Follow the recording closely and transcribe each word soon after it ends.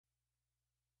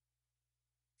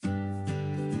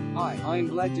Hi, I am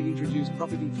glad to introduce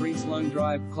Property 3 Sloane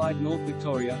Drive, Clyde, North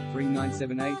Victoria,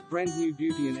 3978, brand new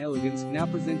beauty and elegance, now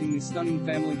presenting this stunning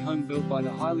family home built by the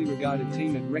highly regarded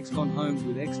team at Rexcon Homes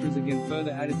with extras again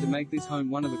further added to make this home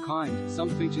one of a kind.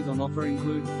 Some features on offer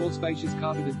include 4 spacious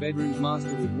carpeted bedrooms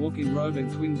master with walk-in robe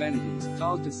and twin vanities,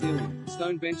 tiles to ceiling,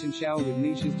 stone bench and shower with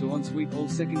niches to ensuite, all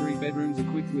secondary bedrooms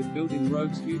equipped with built-in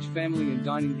robes, huge family and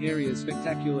dining areas,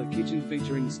 spectacular kitchen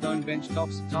featuring stone bench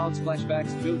tops, tiled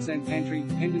splashbacks, built-in pantry,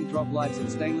 pendant drop lights and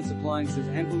stainless appliances,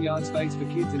 ample yard space for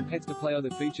kids and pets to play. Other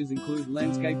features include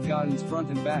landscape gardens front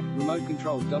and back, remote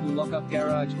controlled double lock-up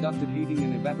garage, ducted heating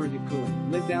and evaporative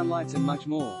cooling, LED downlights and much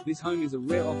more. This home is a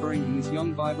rare offering in this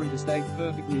young vibrant estate,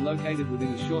 perfectly located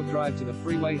within a short drive to the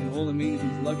freeway and all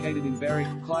amenities located in Berwick,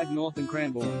 Clyde North and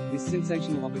Cranbourne. This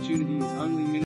sensational opportunity is only